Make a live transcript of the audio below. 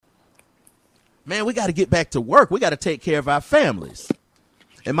man, we got to get back to work. We got to take care of our families.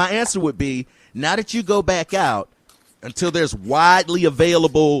 And my answer would be, now that you go back out, until there's widely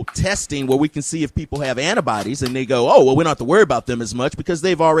available testing where we can see if people have antibodies, and they go, oh, well, we don't have to worry about them as much because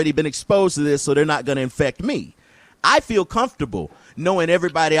they've already been exposed to this, so they're not going to infect me. I feel comfortable knowing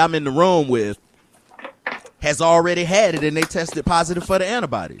everybody I'm in the room with has already had it and they tested positive for the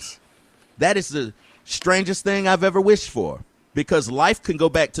antibodies. That is the strangest thing I've ever wished for, because life can go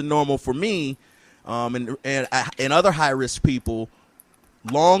back to normal for me and other high-risk people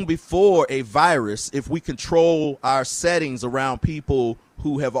long before a virus, if we control our settings around people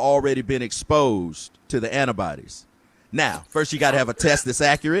who have already been exposed to the antibodies. Now, first you got to have a test that's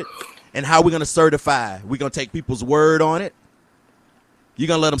accurate. And how are we going to certify? We're going to take people's word on it? You're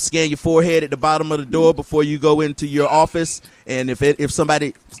going to let them scan your forehead at the bottom of the door before you go into your office? And if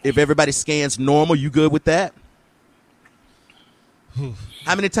everybody scans normal, you good with that?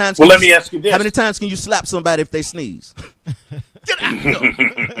 How many times? Well, let me ask you this. How many times can you slap somebody if they sneeze? Get out!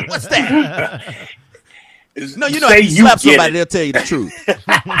 What's that? No, you know, if you slap somebody, they'll tell you the truth.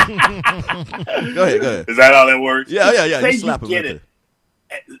 Go ahead. Is that how that works? Yeah. Say you slap get it.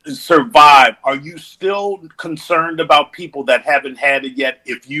 Survive. Are you still concerned about people that haven't had it yet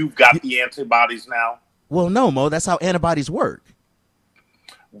if you've got the antibodies now? Well, no, Mo. That's how antibodies work.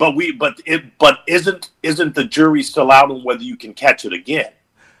 But isn't the jury still out on whether you can catch it again?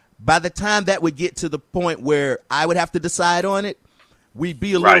 By the time that would get to the point where I would have to decide on it, we'd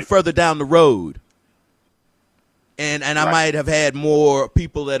be a little further down the road. And I might have had more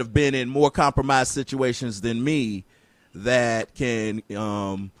people that have been in more compromised situations than me that can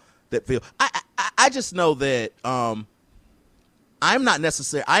that feel. I just know that I am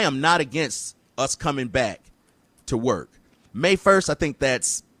not against us coming back to work. May 1st, I think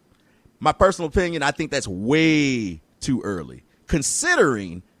that's my personal opinion. I think that's way too early,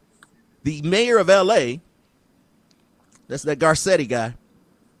 considering the mayor of L.A., that's that Garcetti guy,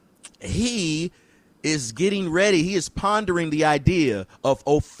 he is getting ready. He is pondering the idea of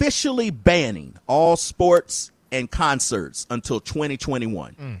officially banning all sports and concerts until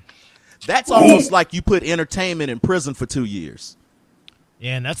 2021. That's almost like you put entertainment in prison for 2 years.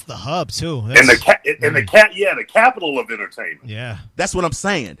 Yeah, and that's the hub too. The capital of entertainment. Yeah, that's what I'm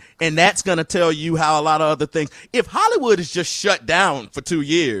saying, and that's going to tell you how a lot of other things. If Hollywood is just shut down for 2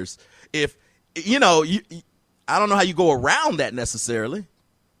 years, if I don't know how you go around that necessarily.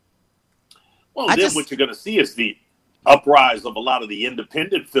 Well, what you're going to see is the uprise of a lot of the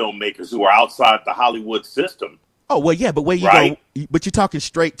independent filmmakers who are outside the Hollywood system. Oh well, yeah, but where you go? But you're talking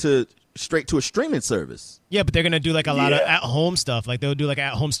straight to a streaming service. Yeah, but they're gonna do like a lot of at-home stuff. Like they'll do like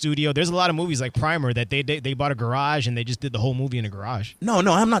at-home studio. There's a lot of movies like Primer that they bought a garage and they just did the whole movie in a garage. No,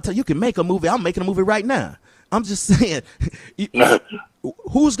 I'm not telling you. You can make a movie. I'm making a movie right now. I'm just saying,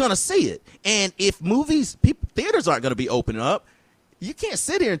 who's gonna see it? And if theaters aren't gonna be opening up, you can't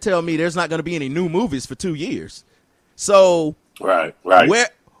sit here and tell me there's not gonna be any new movies for 2 years. So right.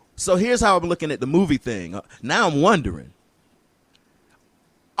 So here's how I'm looking at the movie thing. Now I'm wondering.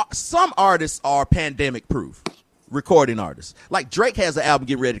 Some artists are pandemic proof, recording artists. Like Drake has an album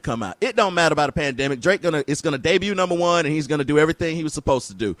getting ready to come out. It don't matter about a pandemic. Drake it's gonna debut #1 and he's gonna do everything he was supposed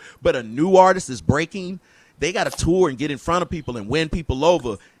to do. But a new artist is breaking. They got to tour and get in front of people and win people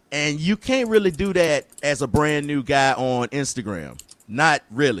over. And you can't really do that as a brand new guy on Instagram. Not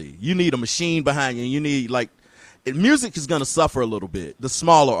really. You need a machine behind you. And you need music is gonna suffer a little bit. The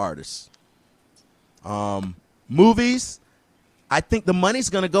smaller artists. Movies. I think the money's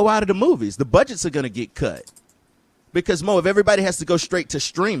going to go out of the movies. The budgets are going to get cut. Because, Mo, if everybody has to go straight to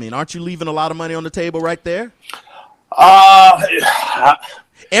streaming, aren't you leaving a lot of money on the table right there?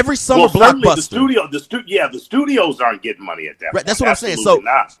 Every summer blockbuster. The studios aren't getting money at that point. That's what I'm saying.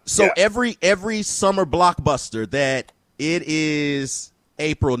 Every summer blockbuster that it is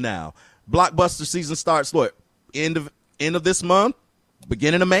April now. Blockbuster season starts, end of this month?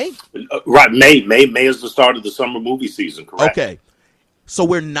 Beginning of May? Right, May is the start of the summer movie season, correct? Okay. So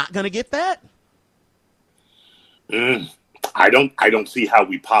we're not going to get that? I don't see how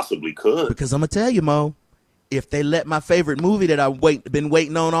we possibly could. Because I'm going to tell you, Mo, if they let my favorite movie that I've been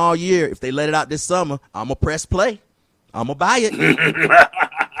waiting on all year, if they let it out this summer, I'm going to press play. I'm going to buy it.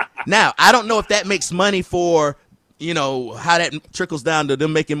 Now, I don't know if that makes money for, how that trickles down to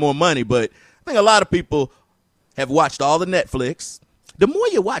them making more money, but I think a lot of people have watched all the Netflix. The more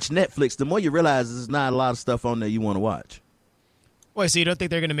you watch Netflix, the more you realize there's not a lot of stuff on there you want to watch. Well, so you don't think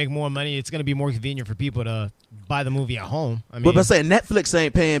they're going to make more money? It's going to be more convenient for people to buy the movie at home. But I'm saying Netflix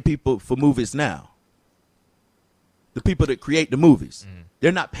ain't paying people for movies now. The people that create the movies.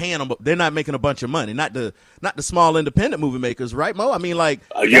 They're not paying them. They're not making a bunch of money. Not the small independent movie makers, right, Mo? I mean, like,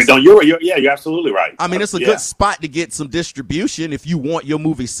 you're absolutely right. I mean, it's a good spot to get some distribution if you want your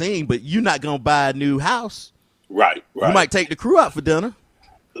movie seen, but you're not gonna buy a new house. Right. You might take the crew out for dinner.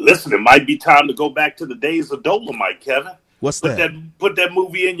 Listen, it might be time to go back to the days of Dolomite, Kevin. What's that? Put that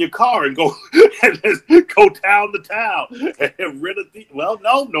movie in your car and go and just go town to town and rent a well,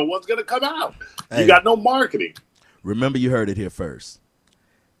 no one's gonna come out. Hey, you got no marketing. Remember, you heard it here first.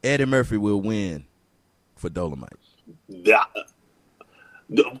 Eddie Murphy will win for Dolomite.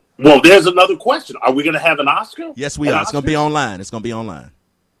 Well, there's another question. Are we gonna have an Oscar? Yes, we are. It's gonna be online.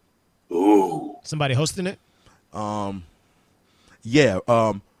 Ooh. Somebody hosting it? Yeah.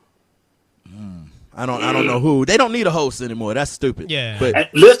 I don't know who. They don't need a host anymore. That's stupid. Yeah. But And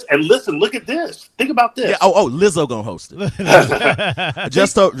listen. Look at this. Think about this. yeah. Oh, Lizzo gonna host it.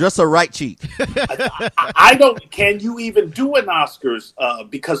 just a right cheek. I don't. Can you even do an Oscars?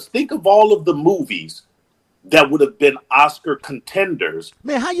 Because think of all of the movies that would have been Oscar contenders,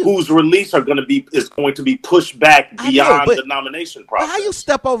 Man, whose release is going to be pushed back beyond the nomination process. How you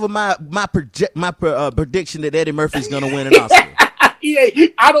step over my prediction that Eddie Murphy's gonna win an Oscar? Yeah,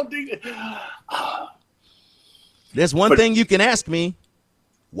 I don't think. There's one thing you can ask me.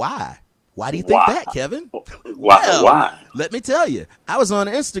 Why? Why do you think that, Kevin? Why? Let me tell you. I was on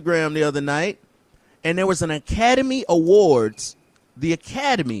Instagram the other night, and there was an Academy Awards. The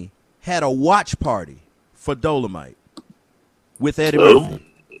Academy had a watch party for Dolomite with Eddie Murphy.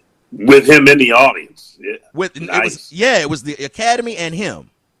 With him in the audience. Yeah. It was the Academy and him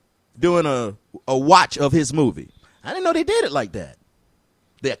doing a watch of his movie. I didn't know they did it like that.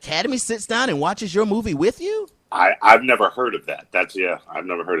 The Academy sits down and watches your movie with you? I've never heard of that. I've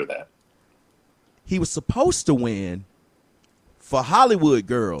never heard of that. He was supposed to win for Hollywood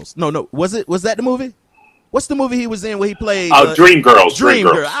Girls. No. Was that the movie? What's the movie he was in where he played? Dreamgirls.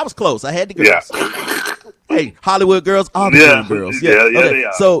 Dreamgirls. I was close. I had to go. Yeah. Hey, Hollywood Girls are the Dreamgirls. Yeah, they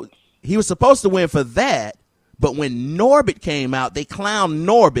are. So he was supposed to win for that, but when Norbit came out, they clowned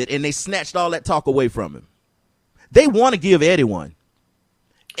Norbit and they snatched all that talk away from him. They want to give Eddie one.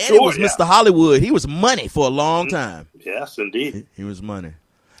 Eddie was Mr. Hollywood. He was money for a long time. Yes, indeed. He was money.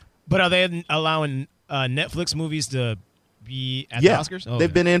 But are they allowing Netflix movies to be at the Oscars? Oh,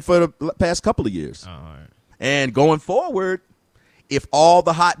 they've been in for the past couple of years. Oh, all right. And going forward, if all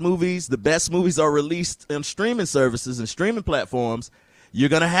the hot movies, the best movies are released on streaming services and streaming platforms, you're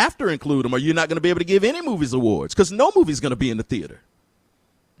going to have to include them or you're not going to be able to give any movies awards because no movie's going to be in the theater,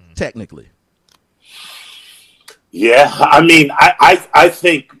 technically. Yeah, I mean, I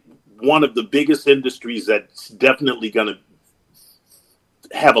think one of the biggest industries that's definitely going to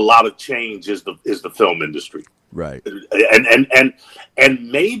have a lot of change is the film industry, right?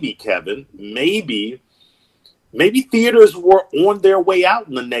 And maybe Kevin, maybe theaters were on their way out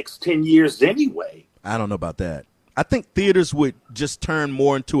in the next 10 years anyway. I don't know about that. I think theaters would just turn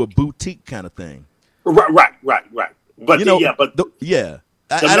more into a boutique kind of thing. Right. But I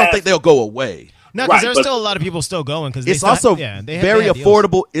don't think they'll go away. No, because there's still a lot of people still going. Because it's also very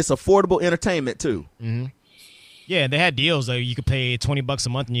affordable. It's affordable entertainment too. Mm-hmm. Yeah, they had deals like you could pay $20 a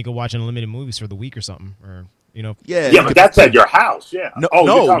month and you could watch unlimited movies for the week or something, or Yeah, but that's at your house. Yeah. No.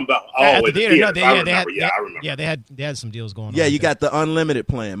 You're talking about at the theater. No, I remember. Yeah, they had some deals going on. Yeah, you got the unlimited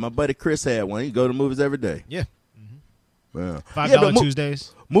plan. My buddy Chris had one. You go to movies every day. Yeah. Yeah. $5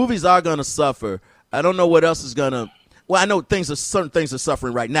 Tuesdays. Movies are gonna suffer. I don't know what else is gonna. Well, I know certain things are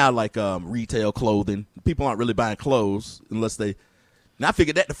suffering right now, like retail clothing. People aren't really buying clothes unless they. And I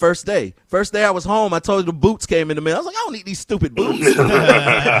figured that the first day. First day I was home, I told you the boots came in the mail. I was like, I don't need these stupid boots.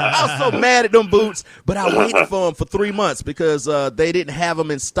 I was so mad at them boots, but I waited for them for 3 months because they didn't have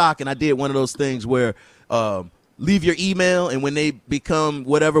them in stock, and I did one of those things where leave your email, and when they become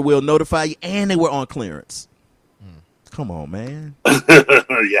whatever, we'll notify you, and they were on clearance. Come on, man.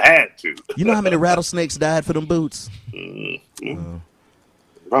 You had to. You know how many rattlesnakes died for them boots?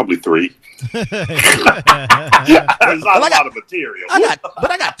 Probably 3. There's not a lot of material. I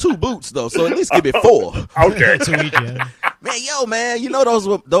got 2 boots though, so at least give me 4. Okay. 2 each, yeah. Man, you know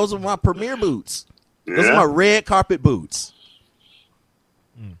those are my premier boots. Yeah. Those are my red carpet boots.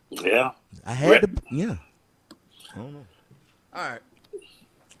 Yeah. I had to. Yeah. I don't know. All right.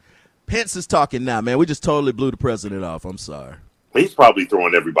 Pence is talking now, man. We just totally blew the president off. I'm sorry. He's probably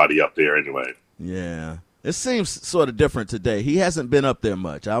throwing everybody up there anyway. Yeah. It seems sort of different today. He hasn't been up there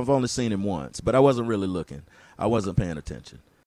much. I've only seen him once, but I wasn't really looking. I wasn't paying attention.